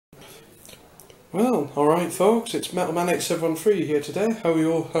Well, alright folks, it's MetalMan8713 here today.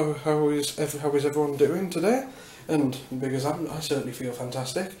 How is everyone doing today? And because I certainly feel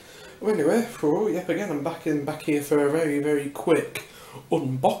fantastic. Well, anyway, yep, again I'm back here for a very quick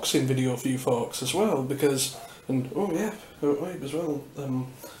unboxing video for you folks as well, because and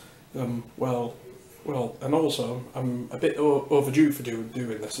also I'm a bit overdue for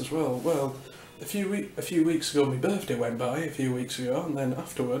doing this as well. Well, a few weeks ago my birthday went by, and then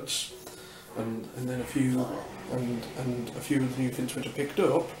afterwards and then a few of the new things which I picked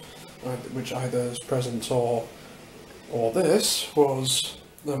up, which either as presents or this was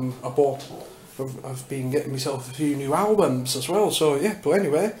I've been getting myself a few new albums as well. So yeah, but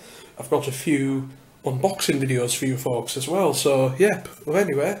anyway, I've got a few unboxing videos for you folks as well. So yeah, well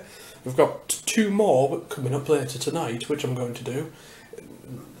anyway, we've got 2 more coming up later tonight, which I'm going to do.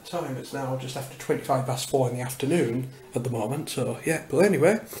 The time it's now just after 4:25 in the afternoon at the moment. So yeah, but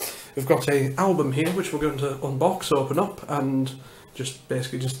anyway, we've got an album here which we're going to unbox, open up, and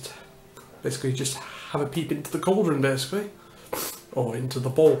basically just have a peep into the cauldron, basically, or into the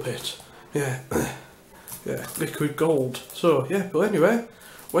ball pit. Yeah, yeah, liquid gold. So yeah, but anyway,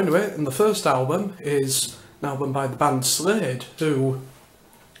 and the first album is an album by the band Slade, who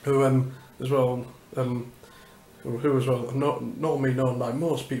as well normally known by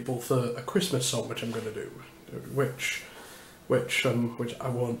most people for a Christmas song which I'm going to do, which I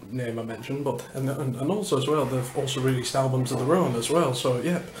won't name or mention, but and also as well they've also released albums of their own as well. So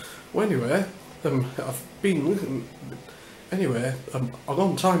yeah, well anyway, I've been looking. Anyway, a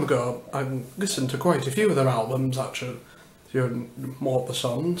long time ago, I listened to quite a few of their albums actually. More the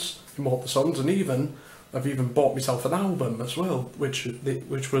songs, and I've even bought myself an album as well, which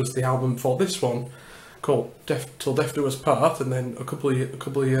was the album for this one, called Till Death Do Us Part, and then a couple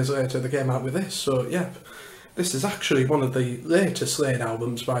of years later they came out with this. So yeah, this is actually one of the later Slade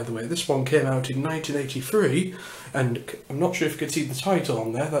albums, by the way. This one came out in 1983, and I'm not sure if you can see the title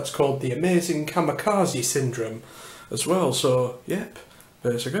on there. That's called The Amazing Kamikaze Syndrome as well. So yep,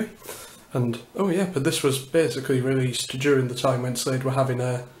 basically, and oh yeah, but this was basically released during the time when Slade were having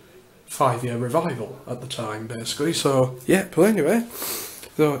a 5-year revival at the time, basically. So yeah, but anyway,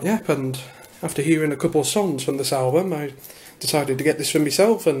 so yep, and after hearing a couple of songs from this album, I decided to get this for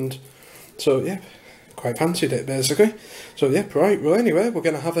myself, and so yeah, quite fancied it basically. So yeah, right, well anyway, we're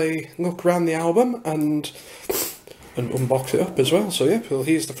going to have a look around the album and unbox it up as well. So yeah, well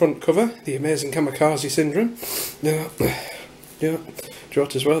here's the front cover, The Amazing Kamikaze Syndrome. Yeah,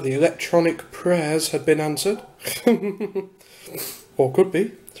 jot as well, the electronic prayers had been answered. Or could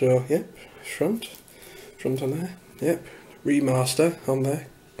be. So yeah, front on there. Yep, remaster on there.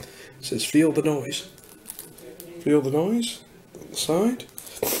 It says feel the noise. Feel the noise on the side.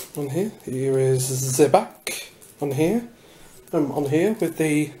 On here is the back. On here with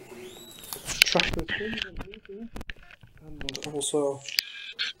the track listing, and also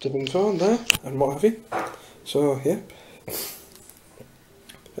dipping tone there and what have you. So yep,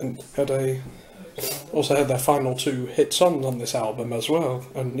 and also had their final 2 hit songs on this album as well.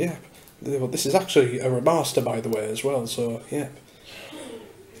 And yeah, this is actually a remaster, by the way, as well. So yeah,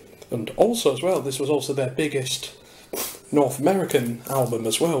 and also as well, this was also their biggest North American album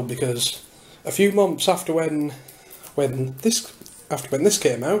as well, because a few months after when this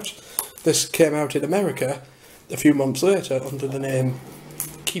came out in America a few months later under the name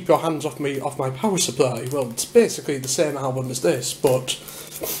Keep Your Hands Off My Power Supply. Well, it's basically the same album as this, but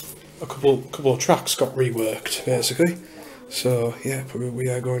a couple of tracks got reworked basically. So yeah, we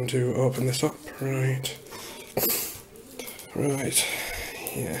are going to open this up. Right,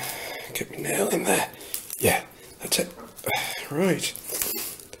 yeah, get my nail in there. Yeah, that's it. Right,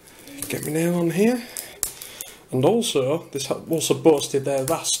 get my nail on here. And also, this also boasted their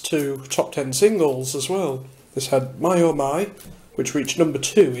last 2 top 10 singles as well. This had My Oh My, which reached number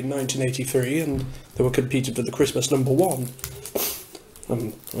 2 in 1983, and they were competed for the Christmas number 1.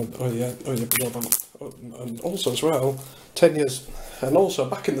 And also as well, 10 years, and also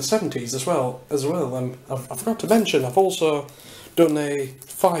back in the 70s as well. I forgot to mention, I've also done a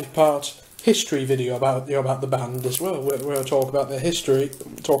 5-part history video about the band as well, where I talk about the history,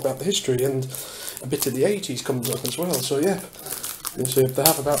 and a bit of the 80s comes up as well. So yeah, so they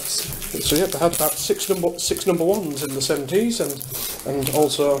had about 6 number 1s in the 70s, and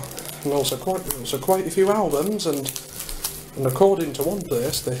also quite a few albums, and according to one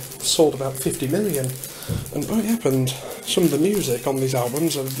place they sold about 50 million. And oh yeah, and some of the music on these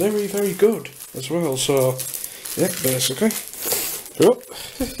albums are very good as well. So yeah, basically. Oh,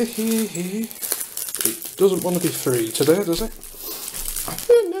 it doesn't want to be free today, does it?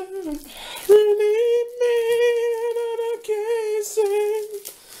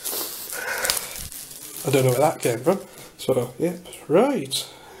 I don't know where that came from. So, yep, right.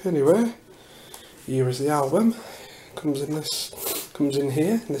 Anyway, here is the album. Comes in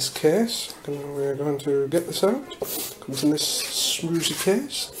here, in this case. And we're going to get this out. Comes in this smoozy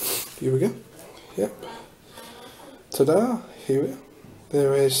case. Here we go. Yep. Ta-da! Here we go.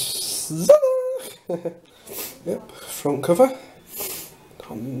 There is... Yep, front cover.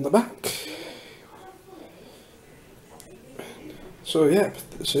 On the back. So yep,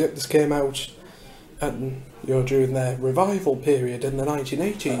 this came out during their revival period in the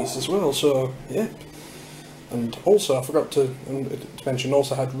 1980s as well, so yep. And also, I forgot to mention,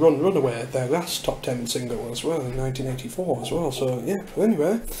 also had Runaway, their last top 10 single as well, in 1984 as well, so yeah.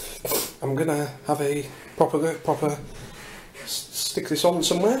 Anyway, I'm gonna have a proper stick this on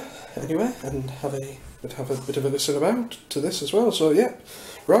somewhere, anyway, and have a bit of a listen about to this as well, so yeah.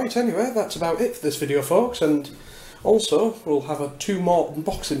 Right, anyway, that's about it for this video, folks, and also, we'll have 2 more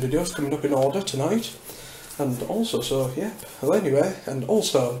unboxing videos coming up in order tonight, and also, so yeah, well anyway, and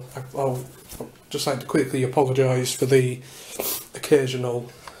also, I'll just like to quickly apologise for the occasional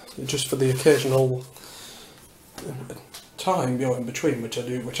time in between which I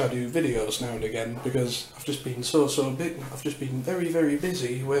do videos now and again, because I've just been I've just been very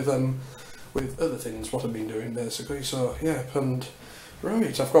busy with other things what I've been doing basically, so yeah, and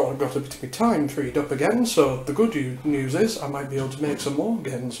right, I've got a bit of my time freed up again, so the good news is I might be able to make some more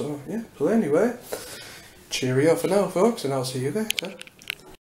again, so yeah, well anyway, cheerio for now folks, and I'll see you later.